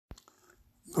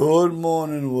Good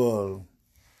morning, world.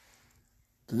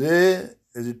 Today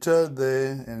is the third day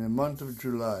in the month of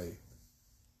July,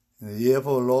 in the year of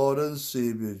our Lord and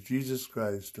Savior Jesus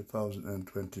Christ,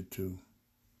 2022.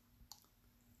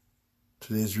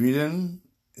 Today's reading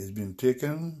is being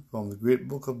taken from the great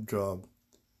book of Job,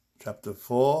 chapter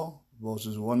 4,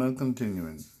 verses 1 and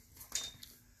continuing.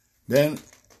 Then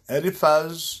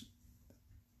Eliphaz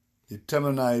the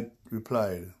Temanite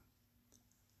replied,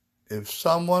 "If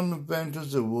someone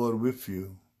ventures a word with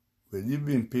you, will you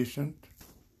be impatient?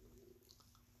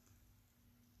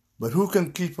 But who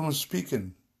can keep from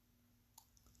speaking?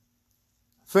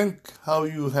 Think how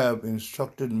you have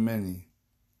instructed many,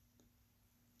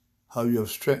 how you have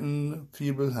strengthened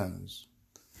feeble hands.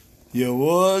 Your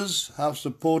words have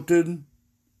supported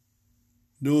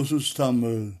those who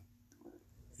stumble.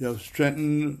 You have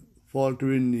strengthened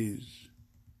faltering knees.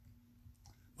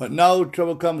 But now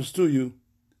trouble comes to you,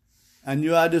 and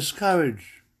you are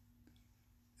discouraged.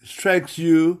 It strikes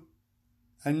you,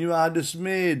 and you are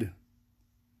dismayed.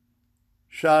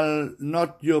 Shall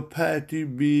not your piety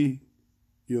be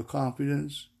your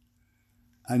confidence,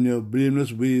 and your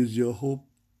blameless ways your hope?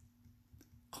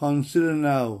 Consider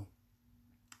now,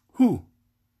 who,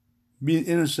 being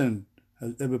innocent,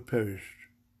 has ever perished?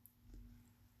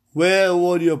 Where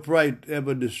were the upright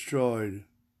ever destroyed?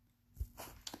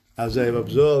 As I have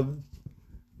observed,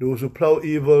 those who plow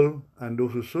evil and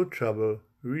those who sow trouble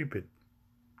reap it.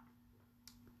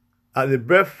 At the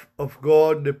breath of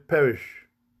God they perish.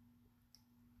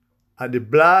 At the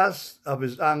blast of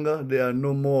his anger they are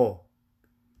no more.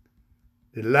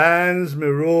 The lions may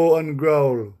roar and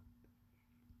growl,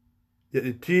 yet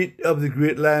the teeth of the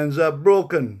great lions are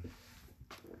broken.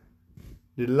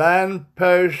 The lion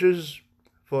perishes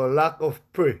for lack of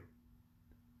prey,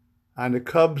 and the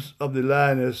cubs of the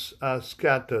lioness are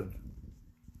scattered."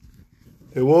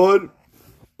 A word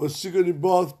was secretly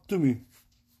brought to me.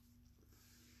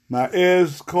 My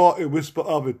ears caught a whisper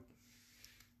of it.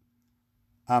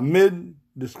 Amid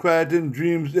disquieting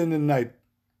dreams in the night,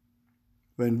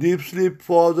 when deep sleep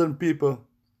falls on people,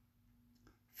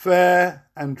 fear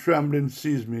and trembling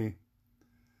seized me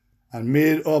and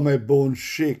made all my bones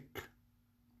shake.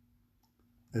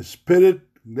 A spirit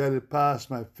glided past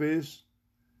my face,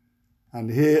 and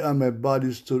the hair on my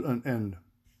body stood on end.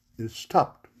 It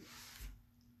stopped,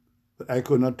 but I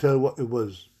could not tell what it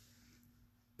was.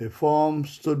 A form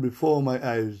stood before my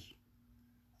eyes,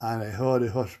 and I heard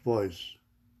a hushed voice.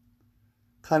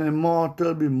 Can a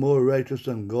mortal be more righteous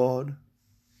than God?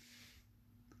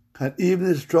 Can even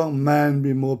a strong man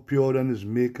be more pure than his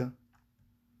Maker?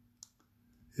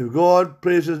 If God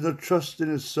places no trust in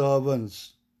his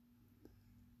servants,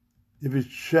 if he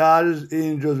charges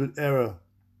angels with error,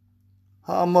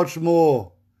 how much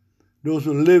more those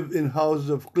who live in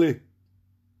houses of clay,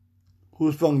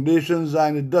 whose foundations are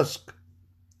in the dusk,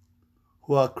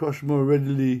 who are crushed more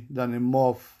readily than a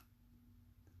moth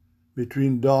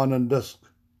between dawn and dusk.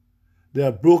 They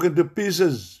are broken to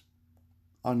pieces.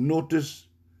 Unnoticed,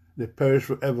 they perish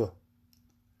forever.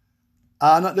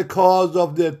 Are not the cords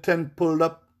of their tent pulled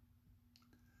up,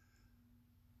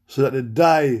 so that they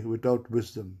die without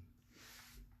wisdom?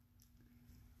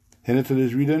 Hear to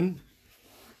this reading.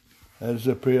 Let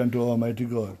us pray unto Almighty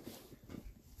God.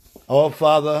 Our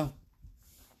Father,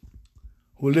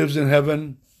 who lives in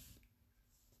heaven,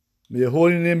 may your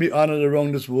holy name be honored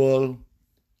around this world.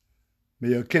 May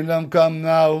your kingdom come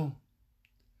now.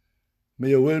 May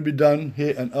your will be done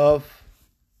here on earth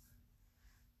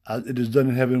as it is done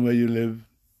in heaven where you live.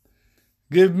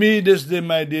 Give me this day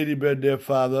my daily bread, dear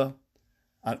Father,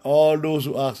 and all those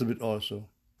who ask of it also.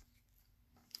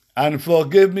 And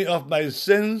forgive me of my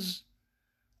sins,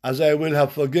 as I will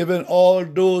have forgiven all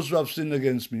those who have sinned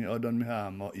against me or done me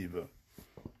harm or evil.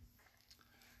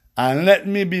 And let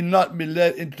me not be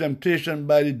led into temptation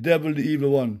by the devil, the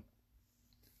evil one,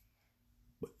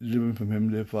 but deliver me from him,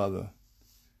 dear Father.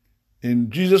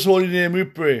 In Jesus' holy name we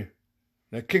pray.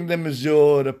 The kingdom is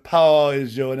yours, the power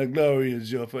is yours, and the glory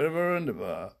is yours forever and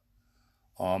ever.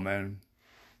 Amen.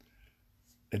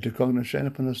 Let your countenance shine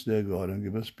upon us, dear God, and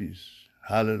give us peace.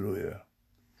 Hallelujah.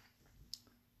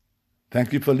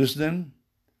 Thank you for listening.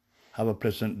 Have a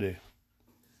pleasant day.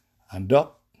 And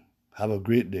Doc, have a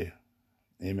great day.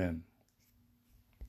 Amen.